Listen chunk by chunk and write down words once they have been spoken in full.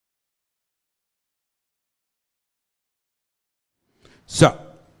So,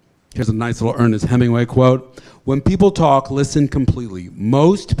 here's a nice little Ernest Hemingway quote. When people talk, listen completely.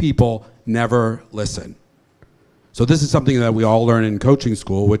 Most people never listen. So this is something that we all learn in coaching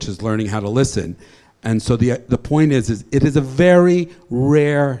school, which is learning how to listen. And so the point is it is a very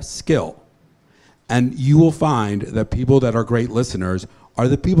rare skill. And you will find that people that are great listeners are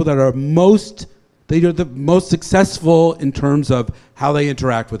the people that are the most successful in terms of how they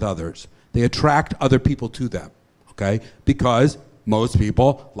interact with others. They attract other people to them, okay? Because most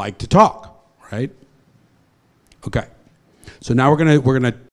people like to talk, right? Okay. So now we're gonna